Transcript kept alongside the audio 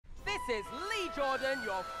is Lee Jordan,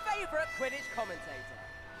 your favorite Quidditch commentator.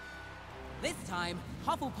 This time,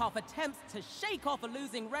 Hufflepuff attempts to shake off a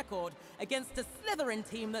losing record against a Slytherin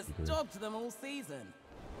team that's dogged them all season.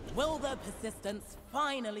 Will their persistence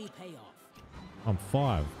finally pay off? I'm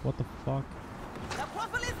 5. What the fuck? The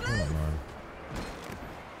Quaffle is Oh loose! no.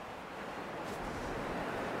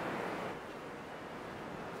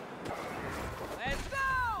 Let's go!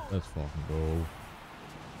 Let's fucking go.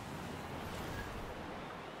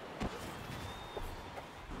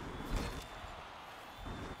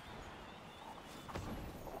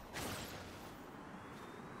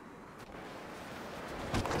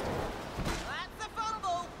 That's a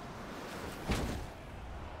fumble!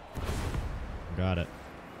 Got it.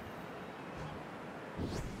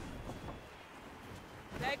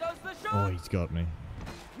 There goes the Oh, shot! he's got me.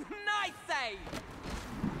 Nice save!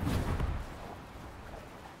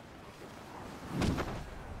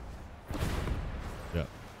 Yep.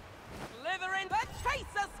 Slytherin, the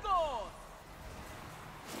chaser scores!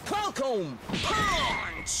 Welcome!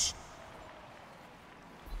 Punch!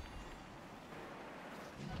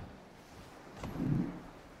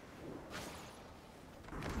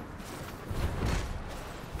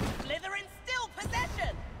 Slytherin still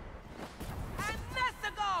possession! And that's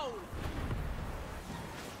a goal!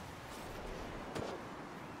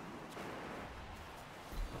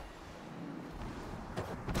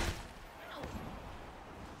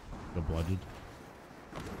 Got bludgeoned.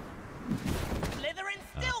 Slytherin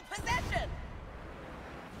still possession!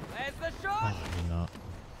 There's the Oh, shot! you're not.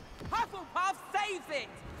 Hufflepuff saves it!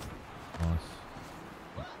 Nice.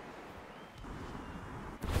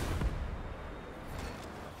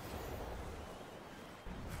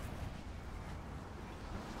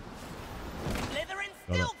 Slytherin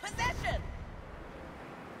Got still it. possession!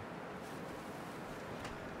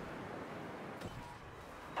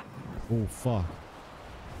 Oh, fuck.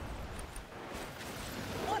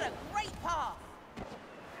 What a great pass!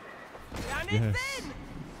 And Yes. it's in!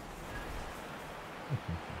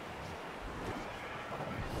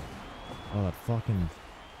 Oh, that fucking...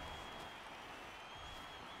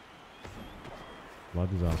 Blood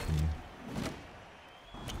is after me.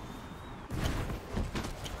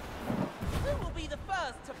 Who will be the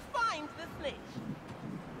first to find the snitch?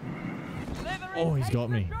 Slytherin Oh, he's takes got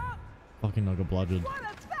the me. shot. Fucking I got bludgeoned. What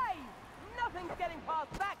a save! Nothing's getting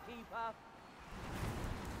past that keeper.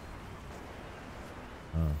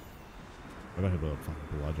 Oh. I got hit with a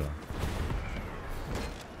fucking bludger.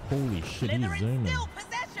 Holy shit, he's Slytherin zooming. still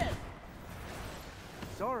possession!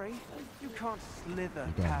 Sorry, you can't slither You're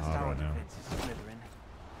going past hard our right now. defenses, Slytherin.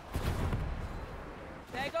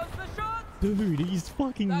 There goes the shot! Dude, he's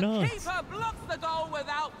fucking The nuts. keeper blocks the goal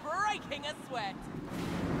without breaking a sweat.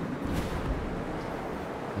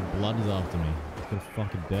 The blood is after me. It's got a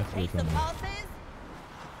fucking death wish Chaser on me. passes.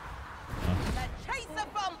 Nice. The chaser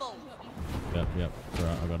fumble. Yep. It's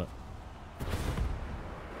alright, I got it.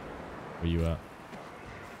 Where you at?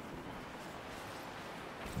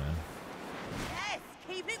 Man. Yes,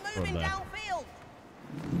 keep it moving back. downfield.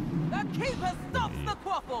 The keeper stops the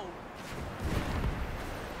quaffle.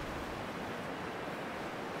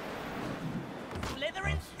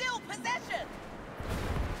 Slytherin Nice. still possession.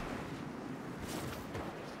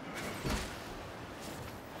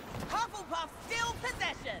 Hufflepuff still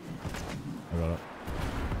possession. I got it.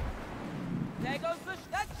 There goes the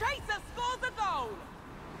chaser scores a goal.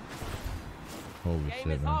 Holy Game shit,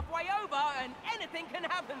 is man. halfway over and anything can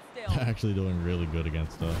happen still. They're actually doing really good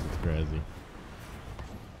against us. It's crazy.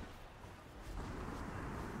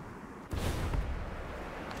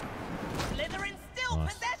 Slytherin still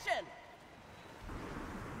Nice. possession.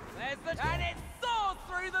 There's the and it soars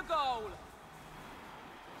through the goal.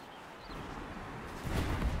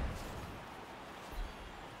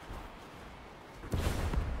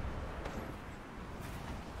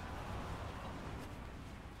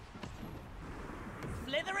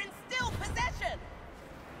 Slytherin still possession.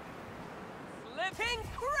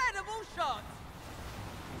 Incredible shot.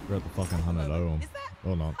 We're at the fucking 100 home. Is that?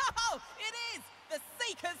 Or not. Oh, it is. The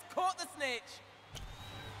Seekers caught the snitch.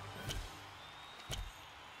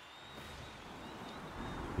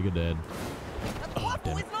 You're dead. The damn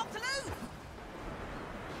quaffle it. is knocked loose.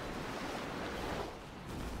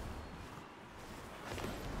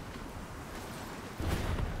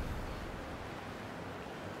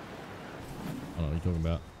 I don't know what you're talking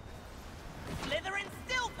about. Slytherin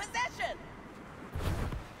still possession.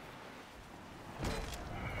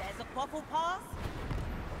 There's a quaffle pass.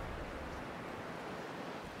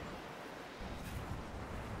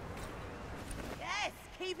 Yes,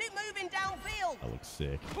 keep it moving downfield. That looks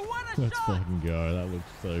sick. What a Let's shot! fucking go. That looks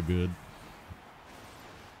so good.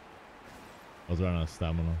 I was running out of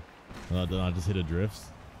stamina. No, then I just hit a drifts.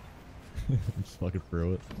 Just fucking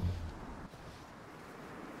throw it.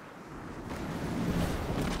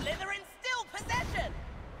 Slytherin still possession.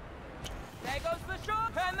 There goes the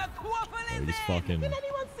shot, and the quaffle is just in. fucking- Did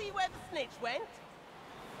anyone see where the snitch went?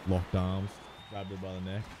 Locked arms. Grabbed it by the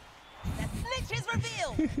neck. The snitch is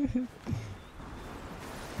revealed.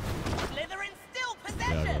 Slytherin still Yeah,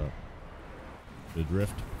 possession. the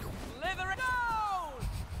drift. Slytherin goal.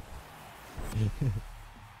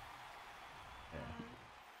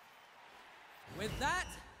 With that,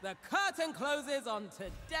 the curtain closes on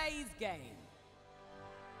today's game.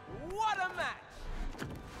 What a match!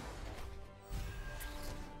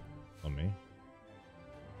 On me.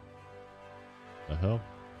 The hell?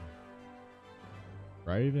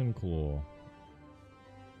 Ravenclaw.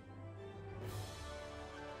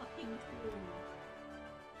 Fucking cool.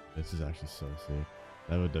 This is actually so sick.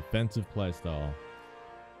 They have a defensive playstyle.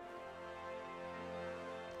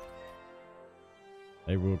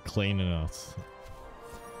 They were cleaning us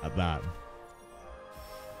at that.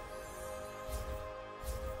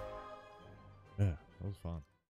 Yeah, that was fun.